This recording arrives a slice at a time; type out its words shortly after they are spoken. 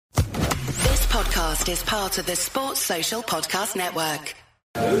podcast is part of the Sports Social Podcast Network.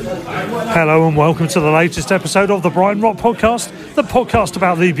 Hello and welcome to the latest episode of the Brighton Rock Podcast, the podcast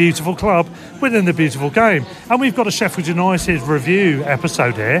about the beautiful club within the beautiful game. And we've got a Sheffield United review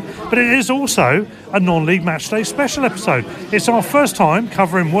episode here, but it is also a non-league matchday special episode. It's our first time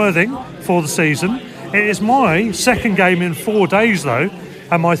covering Worthing for the season. It is my second game in 4 days though,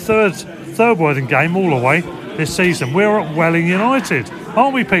 and my third Worthing game all the way this season. We're at Welling United,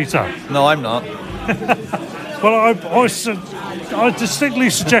 aren't we, Peter? No, I'm not. Well, I distinctly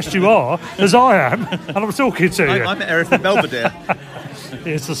suggest you are, as I am, and I'm talking to you. I'm at Erithon Belvedere.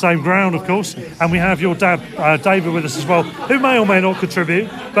 It's the same ground, of course, and we have your dad, David, with us as well, who may or may not contribute.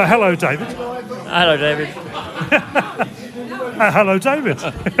 But hello, David. Hello, David. Hello, David.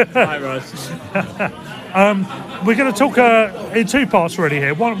 Hi, Ross. We're going to talk in two parts really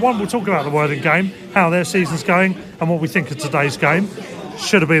here. One, we'll talk about the Worthing game, how their season's going, and what we think of today's game.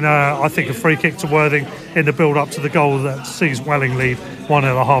 Should have been, I think, a free kick to Worthing in the build-up to the goal that sees Welling lead 1-0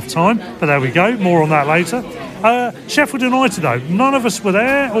 at half-time. But there we go. More on that later. Sheffield United, though. None of us were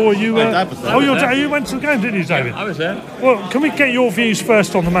there, or you were... You went to the game, didn't you, David? I was there. Well, can we get your views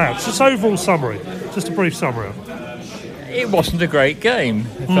first on the match? Just overall summary. Just a brief summary. It wasn't a great game,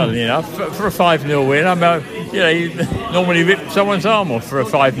 funnily enough. For a 5-0 win, you normally rip someone's arm off for a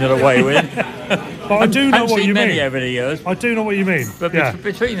 5-0 away win. But I do know what you mean. Over the years. I do know what you mean. But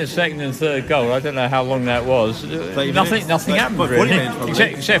between the second and third goal, I don't know how long that was. Nothing happened really.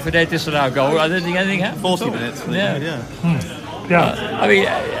 Except for their disallowed goal, I don't think anything happened. 40 minutes. Yeah.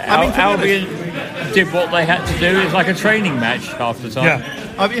 Albion did what they had to do. It was like a training match half the time. Yeah.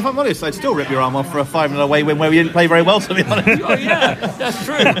 I mean, if I'm honest, I'd still rip your arm off for a 5-0 away win where we didn't play very well, to be honest. Oh, yeah, that's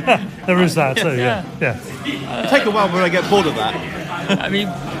true. There is that too, yeah. It take a while when I get bored of that. I mean,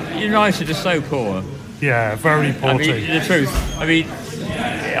 United are so poor. Yeah, very poor team. The truth. I mean,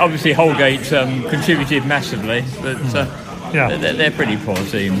 obviously Holgate contributed massively, but they're a pretty poor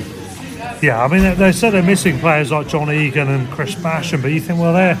team. Yeah, I mean, they said they're missing players like John Egan and Chris Basham, but you think,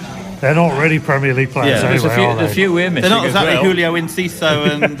 well, they're not really Premier League players anyway, are they? The few we're missing. They're not exactly well. Julio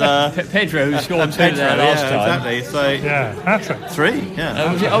Enciso and Pedro, who scored 2 there last time. Exactly. So hat-trick. 3.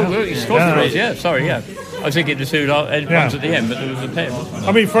 Yeah. He scored 3. Yeah, sorry. Yeah, I was thinking the 2 ones at the end, but there was a pen.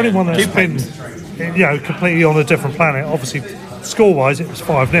 I mean, for anyone that's been, completely on a different planet, obviously, score-wise, it was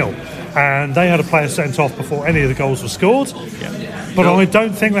 5-0, and they had a player sent off before any of the goals were scored. Yeah. But I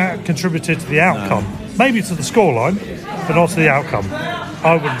don't think that contributed to the outcome. No. Maybe to the scoreline, but not to the outcome.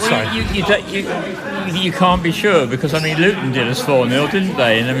 I wouldn't say. You can't be sure because Luton did us 4-0, didn't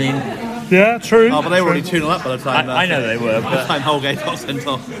they? And I mean. Yeah, true. Oh, but they were already 2-0 up by the time. I know they were. By the time Holgate got sent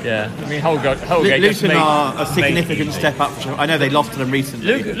off. Yeah, I mean Holgate. Luton are a significant step up. I know they lost to them recently.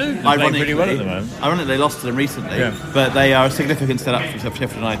 Luton are playing pretty well at the moment. Ironically, they lost to them recently, but they are a significant step up from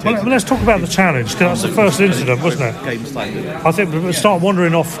Sheffield United. Well, let's talk about the challenge because that's the first incident, wasn't it? Game started. I think we'll start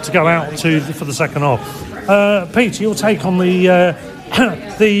wandering off to go out for the second half. Peter, your take on the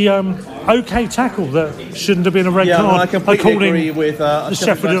OK tackle that shouldn't have been a red card, I completely agree with the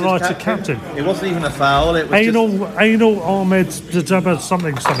Sheffield United captain. It wasn't even a foul. It was Ainul Ahmed Dajaba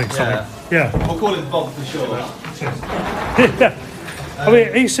something. Yeah. We'll call it Bob for sure. Yeah. I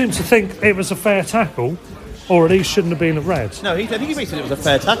mean, he seems to think it was a fair tackle, or at least shouldn't have been a red. No, I think he said it was a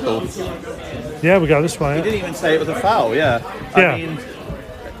fair tackle. Yeah, we go this way. He didn't even say it was a foul. I mean,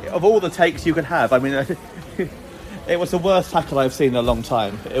 of all the takes you could have, it was the worst tackle I've seen in a long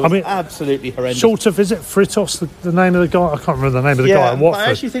time. It was absolutely horrendous. Short of, is it Fritos, the name of the guy? I can't remember the name of the guy at Watford. I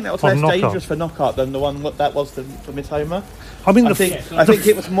actually think that was less dangerous for knockout than the one that was for Mitoma. I think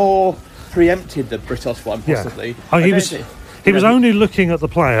it was more preempted than Fritos one, possibly. Yeah. He was only looking at the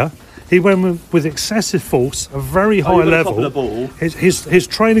player. He went with excessive force, a very high level. Top of the ball. His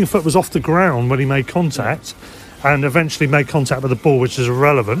trailing foot was off the ground when he made contact, and eventually made contact with the ball, which is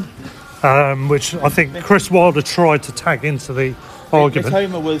irrelevant. Which I think Chris Wilder tried to tag into the argument.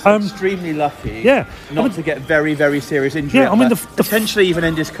 Mitoma was extremely lucky not to get very, very serious injury. Potentially even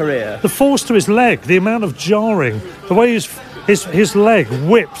end his career. The force to his leg, the amount of jarring, the way his leg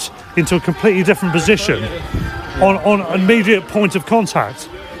whipped into a completely different position on immediate point of contact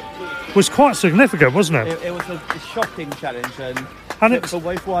was quite significant, wasn't it? It was a shocking challenge, and it's for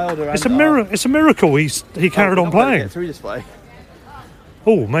both Wilder and it's a miracle he carried on playing. Get through this way.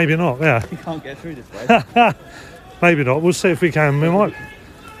 Oh, maybe not. Yeah. You can't get through this way. Maybe not. We'll see if we can.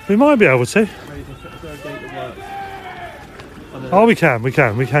 We might be able to. Oh, we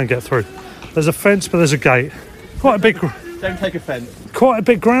can get through. There's a fence, but there's a gate. Quite a big. Don't take offence. Quite a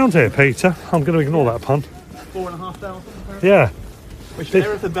big ground here, Peter. I'm going to ignore that pun. 4,500. Yeah. Which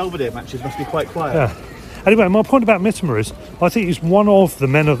for the Belvedere matches must be quite quiet. Yeah. Anyway, my point about Mittimer is I think he's one of the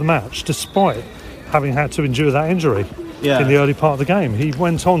men of the match, despite having had to endure that injury in the early part of the game. He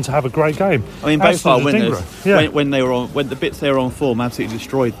went on to have a great game. I mean, both our winners, when the bits they were on form, absolutely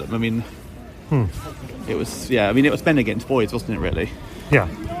destroyed them. I mean, it was it was men against boys, wasn't it? Really? Yeah.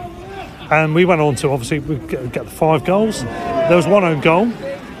 And we went on to obviously get the 5 goals. There was one own goal.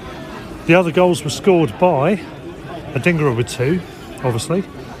 The other goals were scored by a Dingerer with 2, obviously.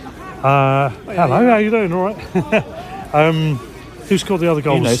 Hello, how you doing? All right. Who scored the other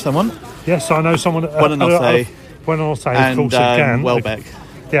goals? You know someone? Yes, I know someone. Buonanotte. Buonanotte, and of course, again. Welbeck.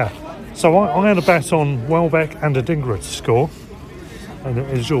 Yeah. So I had a bet on Welbeck and a Dingerer to score. And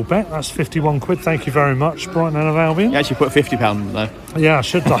it is your bet. That's £51. Thank you very much, Brighton and Albion. You actually put £50 though. Yeah, I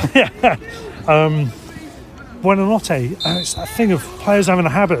should have. Yeah. Buonanotte, it's that thing of players having a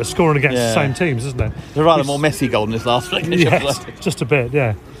habit of scoring against the same teams, isn't it? There's a rather more messy goal in this last flick. Yes, just a bit,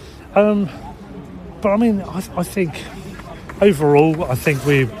 yeah. But I mean, I think overall, I think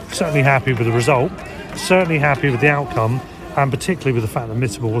we're certainly happy with the result, certainly happy with the outcome, and particularly with the fact that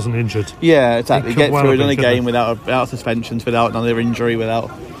Mittimer wasn't injured. Yeah, exactly. Get through another game without suspensions, without another injury,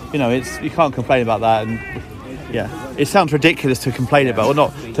 without you can't complain about that. And it sounds ridiculous to complain about, or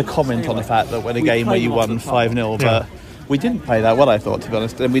not to comment on the fact that when a game where you won 5-0, but we didn't play that well, I thought, to be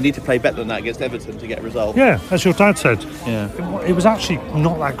honest, and we need to play better than that against Everton to get a result. Yeah, as your dad said. Yeah, it was actually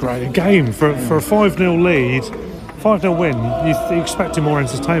not that great a game for a 5-0 lead. 5-0 win, you expected more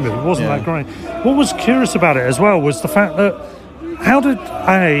entertainment. It wasn't that great. What was curious about it as well was the fact that how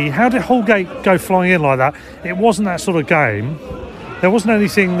did Holgate go flying in like that? It wasn't that sort of game. There wasn't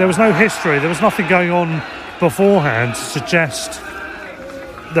anything, there was no history, there was nothing going on beforehand to suggest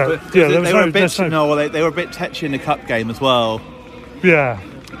that they were a bit tetchy in the cup game as well. Yeah.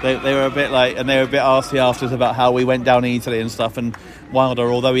 They were a bit arsy afterwards about how we went down easily and stuff, and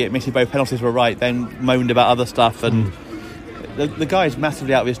Wilder, although he admitted both penalties were right, then moaned about other stuff, and the guy's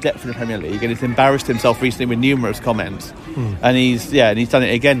massively out of his depth in the Premier League, and he's embarrassed himself recently with numerous comments, and he's done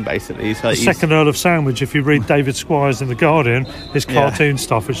it again basically. So he's second Earl of Sandwich, if you read David Squires in The Guardian, his cartoon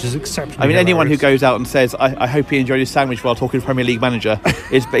stuff, which is exceptionally hilarious. Anyone who goes out and says I hope he enjoyed his sandwich while talking to Premier League manager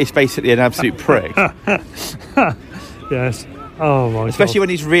is basically an absolute prick. Yes. Oh my God. Especially when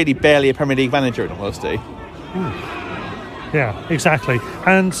he's really barely a Premier League manager, in all honesty. Yeah, exactly.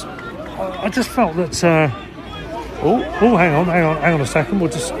 And I just felt that hang on a second, we'll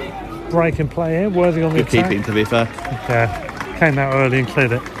just break and play here. Worthy on the attack. Good keeping, to be fair. Yeah, came out early and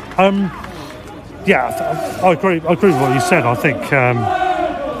cleared it. I agree with what you said. I think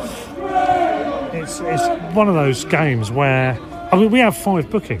it's one of those games where we have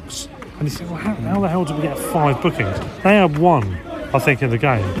 5 bookings. And you think, well, how the hell did we get 5 bookings? They had 1, I think, in the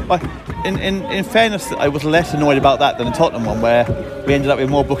game. In fairness, I was less annoyed about that than the Tottenham one, where we ended up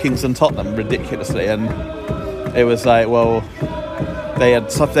with more bookings than Tottenham, ridiculously. And it was like, well,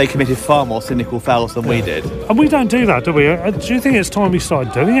 they committed far more cynical fouls than we did. And we don't do that, do we? Do you think it's time we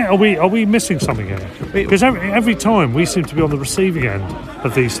started doing it? Are we missing something here? Because every time we seem to be on the receiving end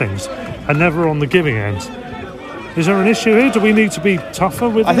of these things and never on the giving end. Is there an issue here? Do we need to be tougher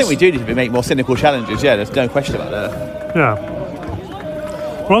with this? I think we do need to make more cynical challenges, there's no question about that. Yeah.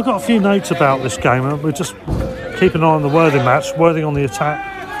 Well, I've got a few notes about this game. We'll just keep an eye on the Worthing match. Worthing on the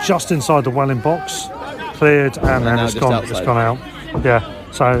attack, just inside the Welling box. Cleared, and then it's gone out.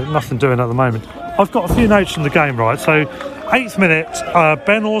 Yeah, so nothing doing at the moment. I've got a few notes from the game, right? So, 8th minute,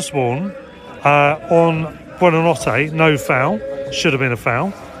 Ben Osborne on Buonanotte, no foul. Should have been a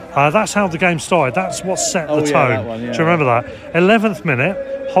foul. That's how the game started. That's what set the tone. Do you remember that? 11th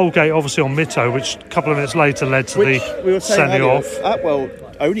minute, Holgate obviously on Mito, which a couple of minutes later led to the sending off. Atwell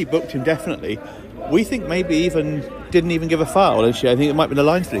only booked him definitely. We think maybe even didn't even give a foul. Actually, I think it might be the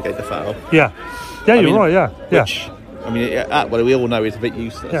line that gave the foul. Yeah, you're right. Yeah. Which, Atwell, we all know is a bit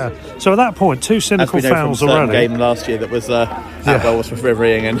useless. Yeah. So at that point, 2 cynical fouls from already. Game last year that was Atwell was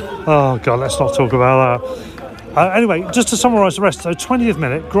refereeing and. Oh God, let's not talk about that. Anyway, just to summarise the rest, so 20th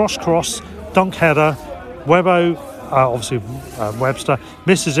minute, Grosh cross, dunk header, Webster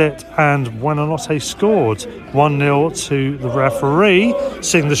misses it, and Buonanotte scored 1-0 to the referee,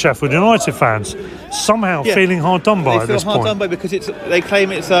 seeing the Sheffield United fans somehow feeling hard done by at this point. They feel hard done by because they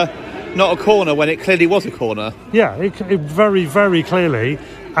claim it's not a corner when it clearly was a corner. Yeah, it very, very clearly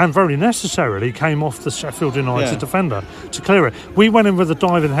and very necessarily came off the Sheffield United defender to clear it. We went in with a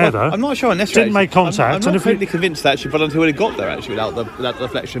diving header. I'm not sure necessarily. Didn't make contact. I'm not completely convinced actually, but until he got there actually without the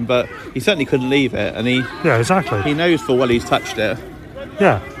deflection, but he certainly couldn't leave it, and he knows full well he's touched it.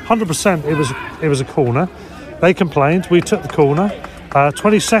 Yeah, 100%. It was a corner. They complained. We took the corner.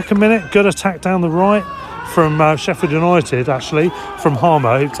 22nd minute, good attack down the right. from Sheffield United, actually, from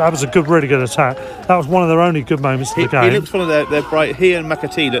Harmer. That was a really good attack. That was one of their only good moments of the game. He looks one of their bright... He and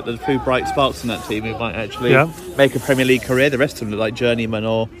McAtee look the two bright sparks in that team who might actually make a Premier League career. The rest of them look like journeymen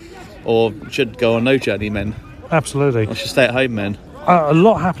or should go on no journeymen. Absolutely. Or should stay at home men. A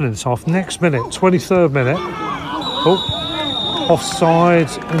lot happening this half. Next minute, 23rd minute. Offside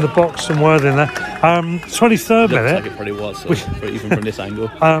in the box and word in there. 23rd minute. Like it probably was, even from this angle.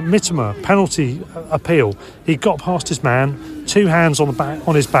 Mittimer, penalty appeal. He got past his man, 2 hands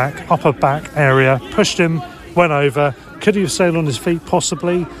on his back, upper back area, pushed him, went over. Could he have stayed on his feet?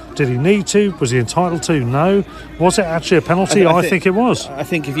 Possibly. Did he need to? Was he entitled to? No. Was it actually a penalty? I think it was. I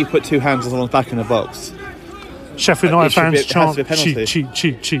think if you put 2 hands on his back in the box, Sheffield United fans chant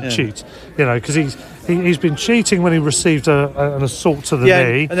cheat. You know, because he's been cheating when he received an assault to the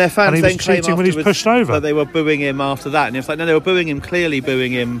knee, and their fans and he was cheating when he's pushed over. They were booing him after that, and it's like, no, they were clearly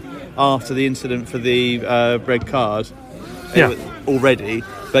booing him after the incident for the red card. Already.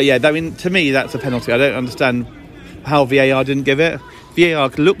 But yeah, I mean, to me, that's a penalty. I don't understand how VAR didn't give it. VAR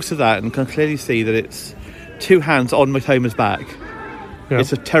looks at that and can clearly see that it's 2 hands on Mitoma's back. Yeah.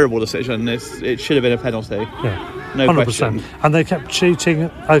 It's a terrible decision. It should have been a penalty. Yeah, no 100%. Question. And they kept cheating,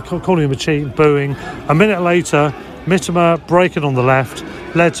 calling him a cheat, booing. A minute later, Mittimer breaking on the left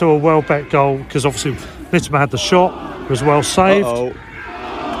led to a Welbeck goal because obviously Mittimer had the shot. It was well saved.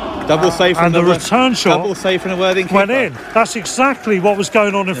 Double save from and the return shot. Double save from a Worthing keeper. Went in. That's exactly what was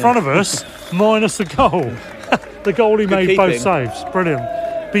going on in front of us, minus the goal. The goal he made both saves. Brilliant.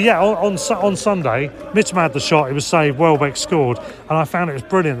 But yeah, on Sunday, Mittimer had the shot, it was saved, Welbeck scored, and I found it was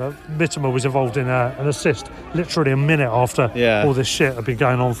brilliant that Mittimer was involved in an assist literally a minute after all this shit had been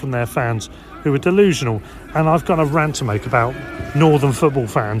going on from their fans who were delusional. And I've got a rant to make about Northern football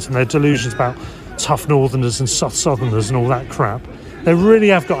fans and their delusions about tough Northerners and Southerners and all that crap. They really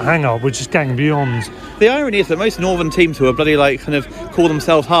have got a hang-up, which is getting beyond. The irony is that most Northern teams who are bloody kind of call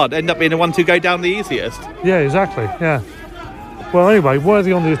themselves hard end up being the ones who go down the easiest. Yeah, exactly, yeah. Well, anyway,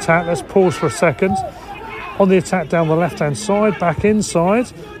 Worthy on the attack. Let's pause for a second. On the attack down the left-hand side, back inside.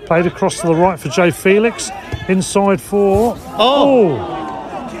 Played across to the right for Joe Felix. Inside for... Oh!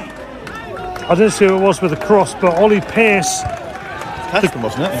 I didn't see who it was with the cross, but Ollie Pearce... Cashman,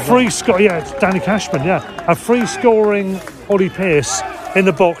 wasn't it? Free score, yeah, it's Danny Cashman, yeah. A free-scoring Ollie Pearce in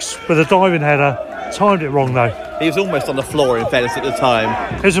the box with a diving header. Timed it wrong, though. He was almost on the floor, in fairness, at the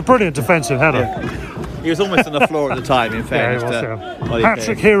time. It was a brilliant defensive header. Yeah. He was almost on the floor at the time, in fairness.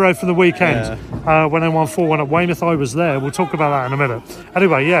 Hat-trick hero for the weekend when they won 4-1 at Weymouth. I was there. We'll talk about that in a minute.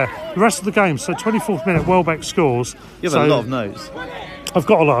 Anyway, the rest of the game. So 24th minute, Welbeck scores. You have a lot of notes. I've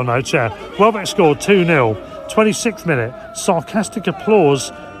got a lot of notes, yeah. Welbeck scored 2-0. 26th minute, sarcastic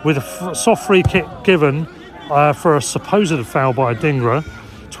applause with a soft free kick given for a supposed foul by Adingra.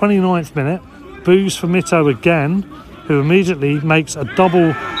 29th minute, boos for Mito again, who immediately makes a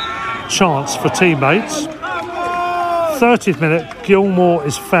double chance for teammates. 30th minute, Gilmore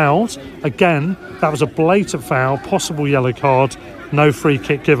is fouled again. That was a blatant foul, possible yellow card, no free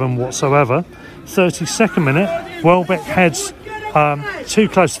kick given whatsoever. 32nd minute, Welbeck heads too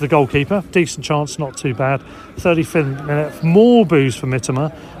close to the goalkeeper, decent chance, not too bad. 35th minute, more boos for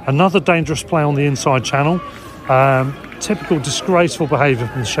Mittimer, another dangerous play on the inside channel. Typical disgraceful behaviour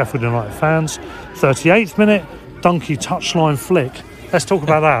from the Sheffield United fans. 38th minute, Dunkey touchline flick. Let's talk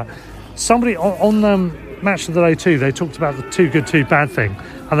about that. Somebody on Match of the Day 2, they talked about the too good, too bad thing,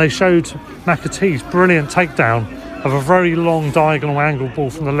 and they showed McAtee's brilliant takedown of a very long diagonal angle ball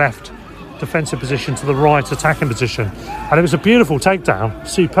from the left defensive position to the right attacking position, and it was a beautiful takedown,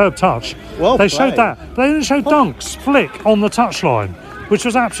 superb touch. They showed that, but they didn't show Dunk's flick on the touchline, which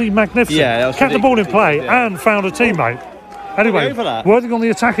was absolutely magnificent. Yeah, kept the ball in play and found a teammate. Anyway, Worthing on the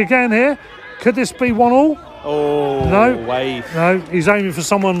attack again here. Could this be 1-1? Oh no! Wait. No, he's aiming for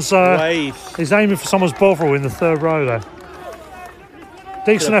someone's. He's aiming for someone's Bovril in the third row there.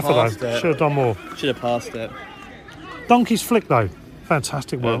 Decent effort though. Should have done more. Should have passed it. Donkey's flick though,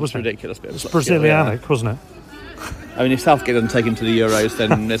 fantastic work, wasn't it? Ridiculous. It was Brazilianic, wasn't it? I mean, if Southgate doesn't take him to the Euros,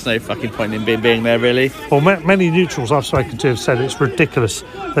 then there's no fucking point in being there, really. Well, many neutrals I've spoken to have said it's ridiculous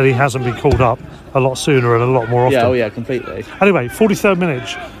that he hasn't been called up a lot sooner and a lot more often. Yeah, completely. Anyway, 43rd minute,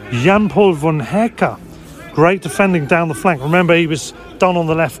 Jan-Paul van Hecke. Great defending down the flank. Remember, he was done on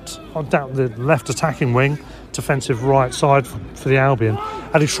the left attacking wing, defensive right side for the Albion,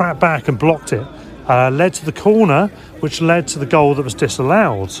 and he tracked back and blocked it. Led to the corner, which led to the goal that was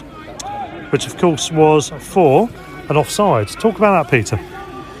disallowed, which of course was for an offside. Talk about that, Peter.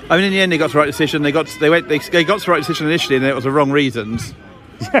 I mean, in the end, they got the right decision. They got the right decision initially, and it was the wrong reasons.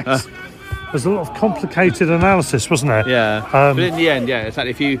 Yes. there's a lot of complicated analysis, wasn't there? Yeah. But in the end, yeah, it's like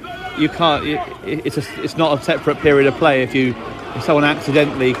if you can't, it's not a separate period of play if someone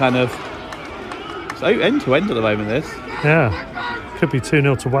accidentally kind of. It's end to end at the moment. This. Yeah. Could be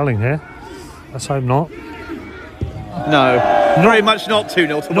 2-0 to Welling here. Let's hope not. No, very much not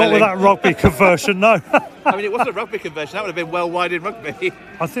 2-0 to Welling. Not with that rugby conversion, no. I mean, it wasn't a rugby conversion. That would have been well wide in rugby.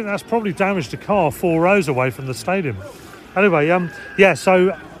 I think that's probably damaged the car 4 rows away from the stadium. Anyway,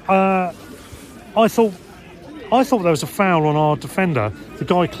 so I thought there was a foul on our defender, the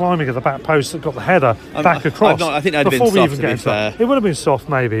guy climbing at the back post that got the header back across. I think that would have been soft, to be fair. It would have been soft,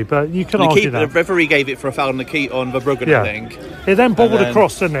 maybe, but you can argue that. The referee gave it for a foul on Verbruggen, I think. It then bobbled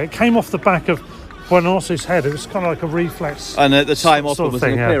across, didn't it? It came off the back of Buonannote's head. It was kind of like a reflex. And at the time, Osborne was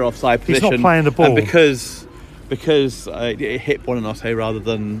in a clear offside position. He's not playing the ball. And because it hit Buonannote rather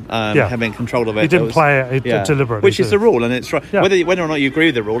than having control of it. He didn't play it deliberately. Which is the rule, and it's right. Yeah. Whether or not you agree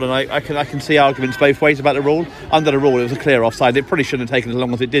with the rule, and I can see arguments both ways about the rule. Under the rule, it was a clear offside. It probably shouldn't have taken as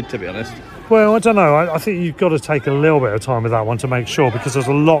long as it did, to be honest. Well, I don't know. I think you've got to take a little bit of time with that one to make sure, because there's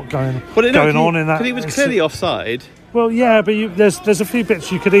a lot going on in that. Because he was clearly offside. Well, yeah, but there's a few bits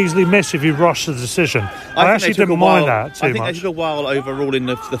you could easily miss if you rush the decision. I actually didn't mind that too much. I think they took a while overruling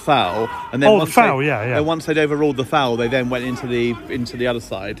the foul, and then And once they'd overruled the foul, they then went into the other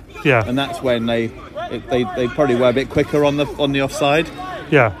side. Yeah, and that's when they probably were a bit quicker on the offside.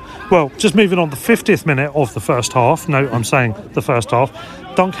 Yeah. Well, just moving on, the 50th minute of the first half. No, I'm saying the first half.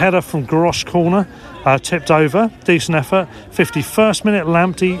 Dunk header from Grosh corner, tipped over, decent effort. 51st minute,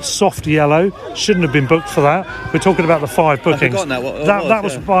 Lamptey, soft yellow. Shouldn't have been booked for that. We're talking about the 5 bookings. I've forgotten that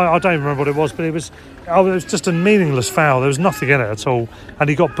was I don't even remember what it was, but it was just a meaningless foul. There was nothing in it at all, and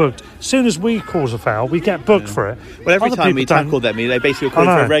he got booked. As soon as we cause a foul, we get booked for it. Well, every time we tackled them, they basically were calling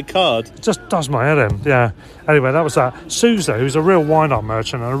for a red card. It just does my head in, yeah. Anyway, that was that. Sousa, who's a real wind-up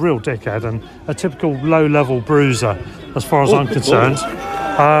merchant and a real dickhead and a typical low-level bruiser, as far as I'm concerned.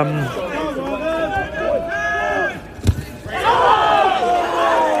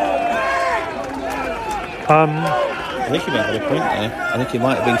 I think he might have a point there. I think he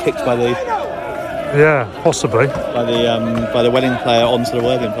might have been kicked by the... Yeah, possibly. By the Welling player onto the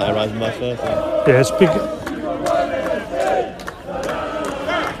Worthing player rather than vice versa. Yeah, it's big.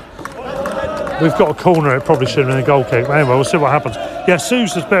 We've got a corner, it probably should have been a goal kick. But anyway, we'll see what happens. Yeah,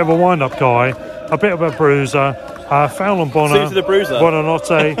 Sousa's a bit of a wind-up guy, a bit of a bruiser. Foul on Sousa the bruiser.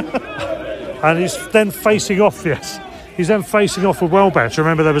 Buonannote. And he's then facing off, He's then facing off with Welbeck.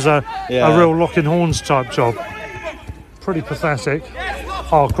 Remember, there was a real locking horns type job. Pretty pathetic.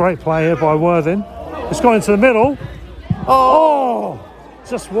 Oh, great play here by Worthing. It's gone into the middle. Oh,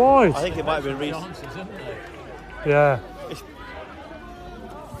 just wide. I think it might have been Reece. Yeah.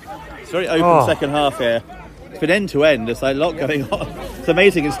 It's very open second half here. It's been end to end. There's a lot going on. It's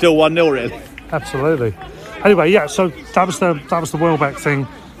amazing. It's still 1-0 really. Absolutely. Anyway, yeah. So that was the Welbeck thing.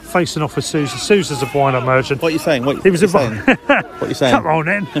 Facing off with Sousa. Sousa's a wind-up merchant. What are you saying? What are you saying? Come on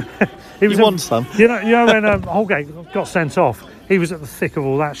then. He won some. You know when Holgate got sent off, he was at the thick of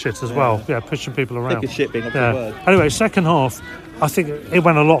all that shit as well. Yeah, pushing people around. Thick as shit being up to the word. Anyway, second half, I think it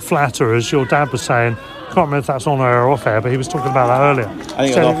went a lot flatter, as your dad was saying. Can't remember if that's on air or off air, but he was talking about that earlier. I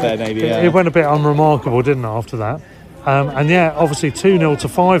think it was off air, maybe. Yeah. It went a bit unremarkable, didn't it? After that, and yeah, obviously 2-0 to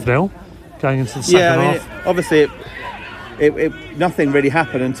 5-0 going into the second half. Obviously. It nothing really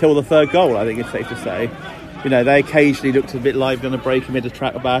happened until the third goal, I think it's safe to say. You know, they occasionally looked a bit lively on a break and made a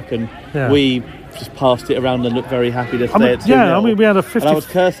track back, and we just passed it around and looked very happy to stay at 2-0. Yeah, I mean, we had a 50... And I was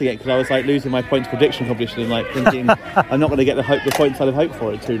cursing it because I was like losing my points prediction competition and like thinking I'm not going to get the points I'd have hoped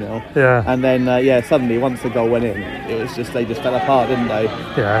for at 2-0. Yeah. And then, suddenly, once the goal went in, it was just, they just fell apart, didn't they?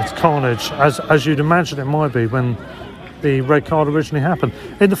 Yeah, it's carnage, as you'd imagine it might be when the red card originally happened.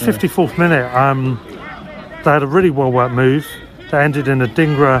 In the 54th minute, they had a really well-worked move that ended in a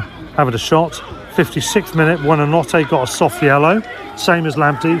Dingra having a shot. 56th minute, Buonannote got a soft yellow, same as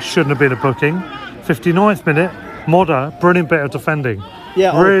Lamptey, shouldn't have been a booking. 59th minute, Modder, brilliant bit of defending.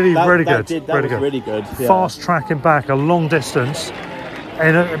 Yeah, really good. Really good. Yeah. Fast tracking back a long distance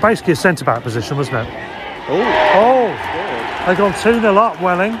in basically a centre-back position, wasn't it? They gone 2-0 up,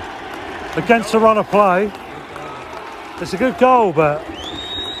 Welling, against the run of play. It's a good goal, but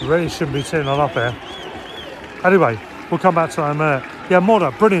really shouldn't be 2-0 up here. Anyway, we'll come back to that in a minute. Yeah,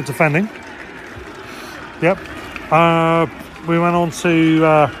 Modder, brilliant defending. Yep. We went on to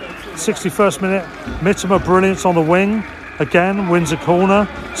 61st minute. Mittimer, brilliant on the wing. Again, wins a corner.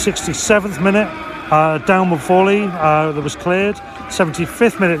 67th minute, downward volley that was cleared.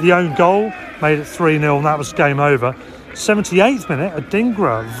 75th minute, the own goal. Made it 3-0, and that was game over. 78th minute, a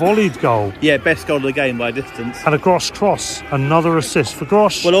Dingra volleyed goal. Yeah, best goal of the game by a distance. And a Grosh cross, another assist for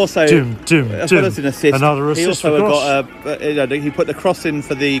Grosh. Well, also, as well as an assist, another assist for Grosh. He put the cross in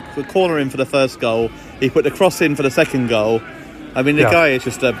for the corner in for the first goal. He put the cross in for the second goal. I mean, the guy is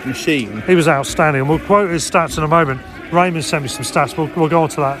just a machine. He was outstanding. And we'll quote his stats in a moment. Raymond sent me some stats. We'll go on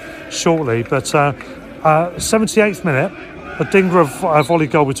to that shortly. But 78th minute, a Dingra volley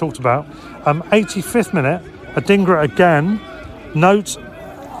goal we talked about. 85th minute, a Dingra again. Note,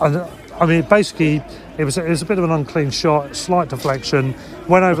 I mean, basically, it was a bit of an unclean shot, slight deflection,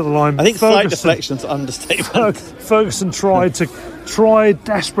 went over the line. I think slight deflection's an understatement. Ferguson tried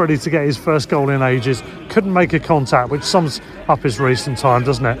desperately to get his first goal in ages, couldn't make a contact, which sums up his recent time,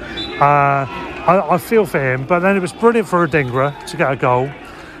 doesn't it? I feel for him, but then it was brilliant for a Dingra to get a goal.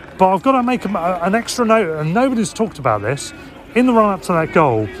 But I've got to make an extra note, and nobody's talked about this. In the run-up to that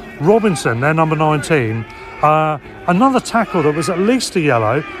goal, Robinson, their number 19, another tackle that was at least a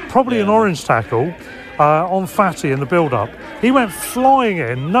yellow, probably an orange tackle, on Fatty in the build-up. He went flying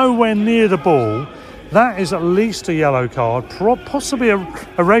in, nowhere near the ball. That is at least a yellow card, possibly a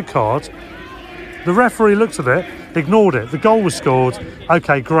red card. The referee looked at it, ignored it. The goal was scored.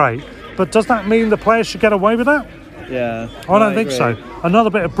 Okay, great. But does that mean the players should get away with that? Yeah. I don't think so. Another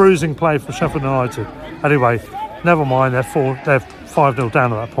bit of bruising play from Sheffield United. Anyway, never mind. They're 5-0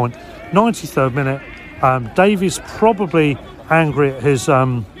 down at that point. 93rd minute. Davies probably angry at his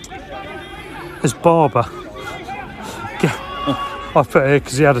barber. I put it here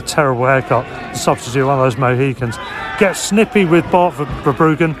because he had a terrible haircut. Substitute one of those Mohicans. Gets snippy with Bart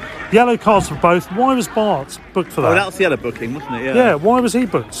Verbruggen. Yellow cards for both. Why was Bart booked for that? Oh, that was the other booking, wasn't it? Yeah, why was he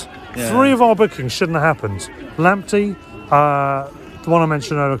booked? Yeah. 3 of our bookings shouldn't have happened. Lamptey, the one I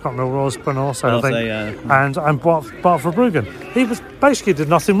mentioned earlier, I can't remember what it was, Bernardo, I think, and Bart Verbruggen. He basically did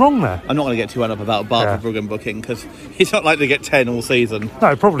nothing wrong there. I'm not going to get too wound up about Bart Verbruggen booking because he's not likely to get 10 all season.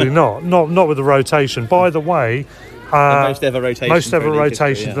 No, probably not. Not with the rotation. By the way, the most ever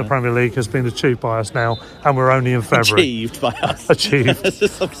rotation in the Premier League has been achieved by us now, and we're only in February. Achieved by us. Achieved. It's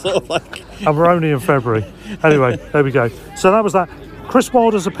just some sort of like... And we're only in February. Anyway, there we go. So that was that. Chris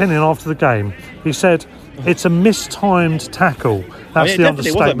Wilder's opinion after the game. He said, it's a mistimed tackle. That's the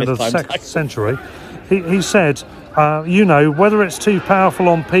understatement of the century. He said, whether it's too powerful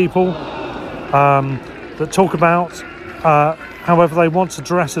on people that talk about however they want to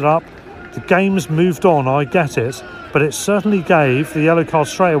dress it up, the game's moved on, I get it, but it certainly gave the yellow card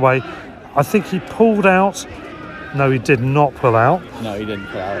straight away. I think he pulled out. No, he did not pull out. No, he didn't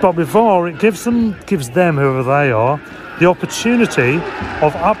pull out. But with VAR, it gives them, whoever they are, the opportunity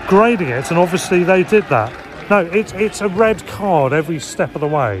of upgrading it, and obviously they did that. No, it's a red card every step of the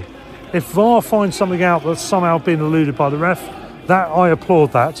way. If VAR finds something out that's somehow been eluded by the ref, that I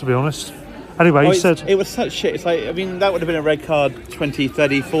applaud that, to be honest. Anyway, he said... It was such shit. It's like, I mean, that would have been a red card 20,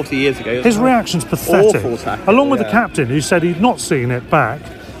 30, 40 years ago. His reaction's pathetic. Awful tackle, along with the captain, who said he'd not seen it back,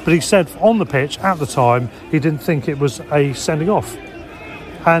 but he said on the pitch at the time he didn't think it was a sending off.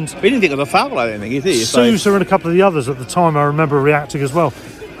 And he didn't think it was a foul, I don't think, is he? Sousa and a couple of the others at the time, I remember reacting as well.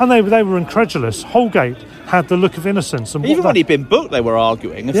 And they were incredulous. Holgate had the look of innocence. And even when he'd been booked, they were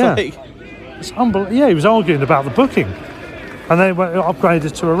arguing. It's unbelievable. Yeah, he was arguing about the booking. And they were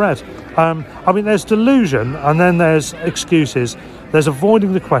upgraded to a red. I mean, there's delusion, and then there's excuses. There's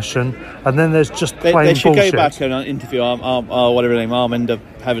avoiding the question, and then there's just plain bullshit. They should go back and interview whatever his name, Armand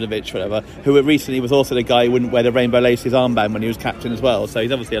Havanovic, whatever, who recently was also the guy who wouldn't wear the rainbow laces armband when he was captain as well. So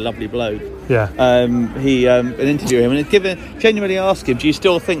he's obviously a lovely bloke. Yeah. He interview him and genuinely ask him, do you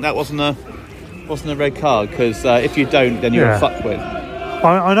still think that wasn't a red card? Because if you don't, then you're a fuckwit.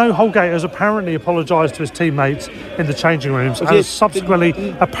 I know Holgate has apparently apologised to his teammates in the changing rooms, and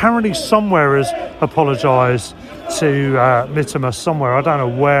subsequently, apparently somewhere has apologised to Mitoma somewhere. I don't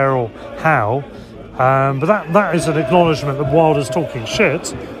know where or how, but that is an acknowledgement that Wilder's talking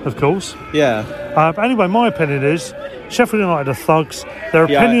shit, of course. Yeah. But anyway, my opinion is Sheffield United are thugs. Their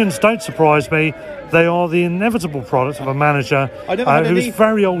opinions don't surprise me. They are the inevitable product of a manager who is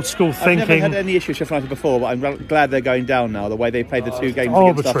very old school thinking. I've never had any issue with Sheffield United before, but I'm glad they're going down now, the way they played the 2 games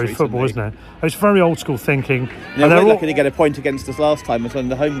against us arbitrary football, isn't it? It's very old school thinking. And they're lucky to get a point against us last time as on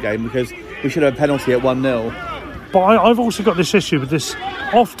the home game, because we should have a penalty at 1-0. But I've also got this issue with this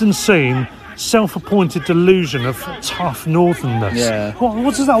often seen self-appointed delusion of tough northernness. Yeah.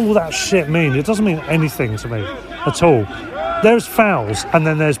 What does all that shit mean? It doesn't mean anything to me at all. There's fouls, and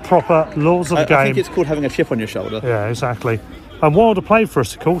then there's proper laws of the game. I think it's called having a chip on your shoulder. Yeah, exactly. And Wilder played for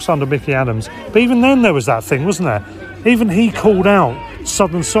us, of course, under Mickey Adams. But even then there was that thing, wasn't there? Even he called out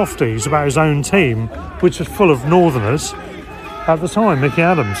Southern softies about his own team, which was full of northerners at the time, Mickey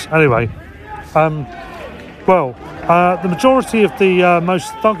Adams. Anyway, The majority of the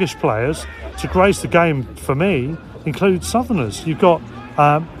most thuggish players to grace the game for me include Southerners. You've got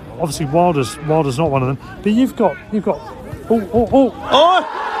obviously Wilder's not one of them, but you've got Oh!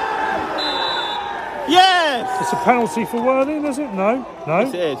 Yes! It's a penalty for Worthing, is it? No.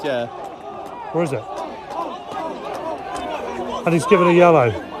 Yes, it is. Yeah. Where is it? And he's given a yellow.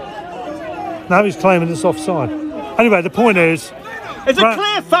 Now he's claiming it's offside. Anyway, the point is, it's a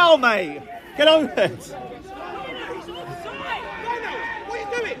clear foul, mate. Get on with it.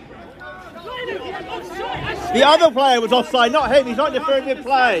 The other player was offside, not him. He's not interfering with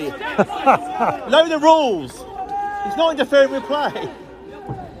play. Know the rules. He's not interfering with play.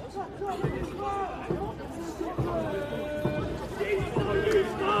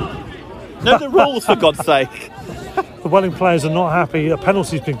 Know the rules, for God's sake. The Welling players are not happy. A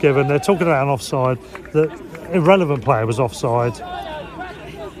penalty's been given. They're talking about an offside. The irrelevant player was offside.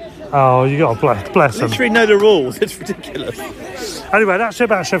 Oh, you got to bless them. Literally know the rules. It's ridiculous. Anyway, that's it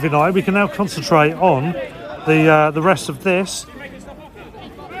about Sheffield United. We can now concentrate on the rest of this.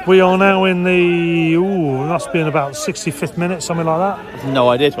 We are now in the must be in about 65th minute, something like that. No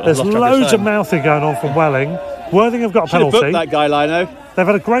idea. There's loads of mouthing going on from Welling. Worthing have got a penalty. Should have booked that guy, Lino. They've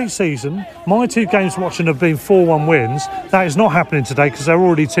had a great season. My 2 games watching have been 4-1 wins. That is not happening today because they're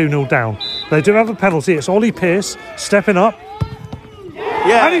already 2-0 down. They do have a penalty. It's Ollie Pearce stepping up.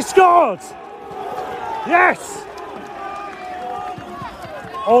 Yeah. And he scored! Yes!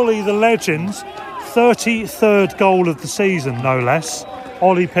 Ollie, the legend, 33rd goal of the season, no less.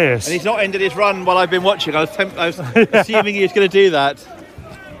 Ollie Pearce. And he's not ended his run while I've been watching. I was assuming he was going to do that.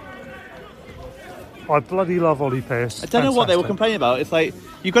 I bloody love Ollie Pearce. I don't know what they were complaining about. It's like,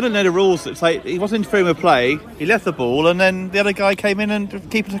 you've got to know the rules. It's like, he wasn't interfering with play. He left the ball and then the other guy came in and the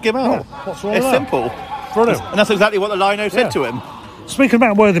keeper took him out. Yeah, what's wrong it's with that? Simple. Brilliant. And that's exactly what the lino said to him. Speaking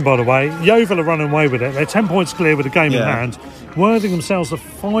about Worthing, by the way, Yeovil are running away with it. They're 10 points clear with a game in hand. Worthing themselves are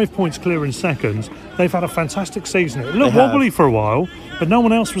 5 points clear in second. They've had a fantastic season. It looked wobbly for a while, but no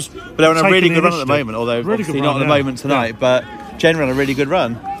one else was. But they're on a really good run at the moment, although really obviously not at the moment tonight, but generally on a really good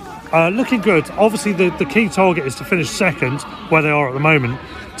run. Looking good. Obviously, the key target is to finish second, where they are at the moment,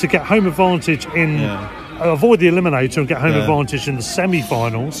 to get home advantage in. Avoid the eliminator and get home advantage in the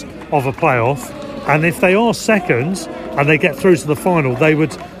semi-finals of a playoff. And if they are second and they get through to the final, they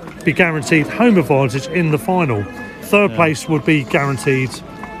would be guaranteed home advantage in the final. Third place would be guaranteed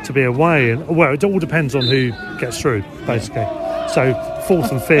to be away. And well, it all depends on who gets through, basically. So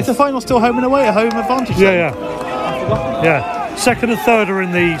fourth and fifth. Is the final still home and away, a home advantage? Yeah. Second and third are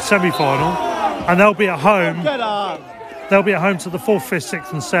in the semi-final, and they'll be at home. They'll be at home to the 4th, 5th,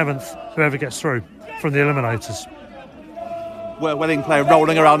 6th, and 7th, whoever gets through from the eliminators. We're Welling player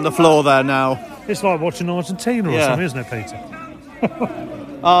rolling around the floor there now. It's like watching Argentina or something, isn't it, Peter?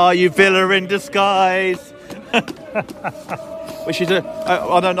 Ah, you Villa in disguise. Which is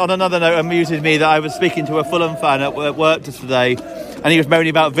on another note, amuses me that I was speaking to a Fulham fan at work today, and he was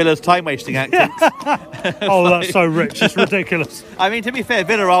moaning about Villa's time-wasting antics. Oh, that's so rich. It's ridiculous. I mean, to be fair,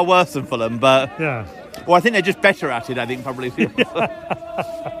 Villa are worse than Fulham, but well, I think they're just better at it. I think probably.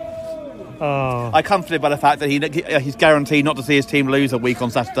 I'm comforted by the fact that he's guaranteed not to see his team lose a week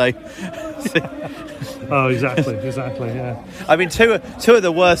on Saturday. Exactly, yeah. I mean, two of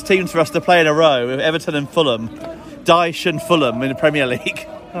the worst teams for us to play in a row, Everton and Fulham, Dyche and Fulham in the Premier League.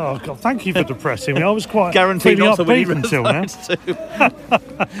 Oh God! Thank you for depressing me. I was quite guaranteed not to win until now.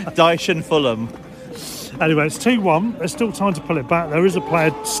 Dyche and Fulham. Anyway, it's 2-1. There's still time to pull it back. There is a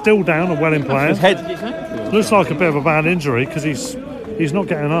player still down, a Welling player. His head looks like a bit of a bad injury because he's not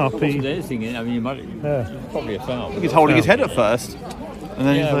getting up. I mean, you might. Probably a foul. He's holding his head at first, and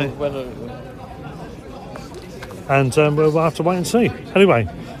then we'll have to wait and see. Anyway,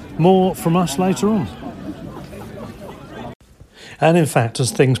 more from us later on. And in fact,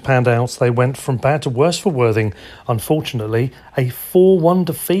 as things panned out, they went from bad to worse for Worthing. Unfortunately, a 4-1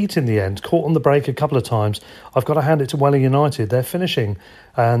 defeat in the end. Caught on the break a couple of times. I've got to hand it to Welling United. Their finishing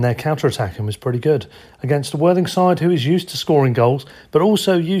and their counter-attacking was pretty good. Against a Worthing side who is used to scoring goals, but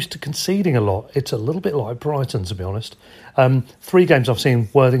also used to conceding a lot. It's a little bit like Brighton, to be honest. 3 games I've seen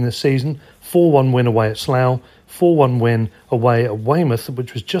Worthing this season. 4-1 win away at Slough. 4-1 win away at Weymouth,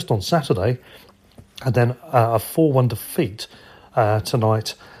 which was just on Saturday. And then a 4-1 defeat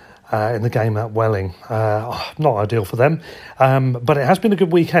tonight in the game at Welling. Not ideal for them, but it has been a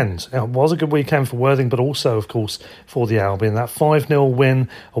good weekend. It was a good weekend for Worthing, but also, of course, for the Albion. That 5-0 win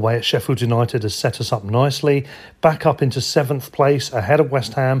away at Sheffield United has set us up nicely, back up into 7th place, ahead of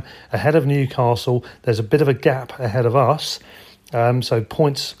West Ham, ahead of Newcastle. There's a bit of a gap ahead of us, so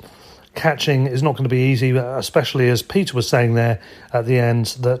points catching is not going to be easy, especially as Peter was saying there at the end,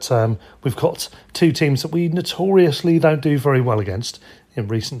 that we've got two teams that we notoriously don't do very well against in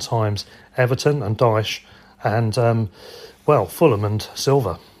recent times, Everton and Dyche, and, Fulham and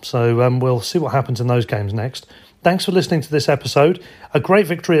Silver. So we'll see what happens in those games next. Thanks for listening to this episode. A great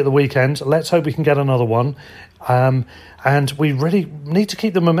victory at the weekend. Let's hope we can get another one. And we really need to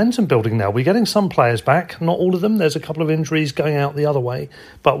keep the momentum building now. We're getting some players back, not all of them. There's a couple of injuries going out the other way.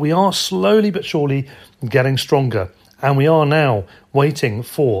 But we are slowly but surely getting stronger. And we are now waiting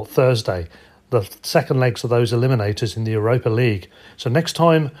for Thursday, the second legs of those eliminators in the Europa League. So next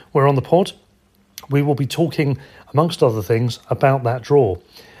time we're on the pod, we will be talking, amongst other things, about that draw.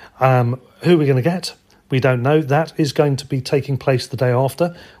 Who are we going to get? We don't know. That is going to be taking place the day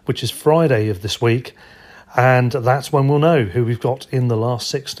after, which is Friday of this week. And that's when we'll know who we've got in the last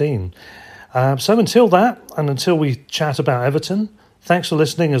 16. So until that, and until we chat about Everton, thanks for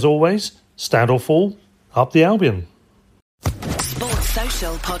listening as always. Stand or fall, up the Albion. Sports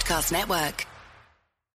Social Podcast Network.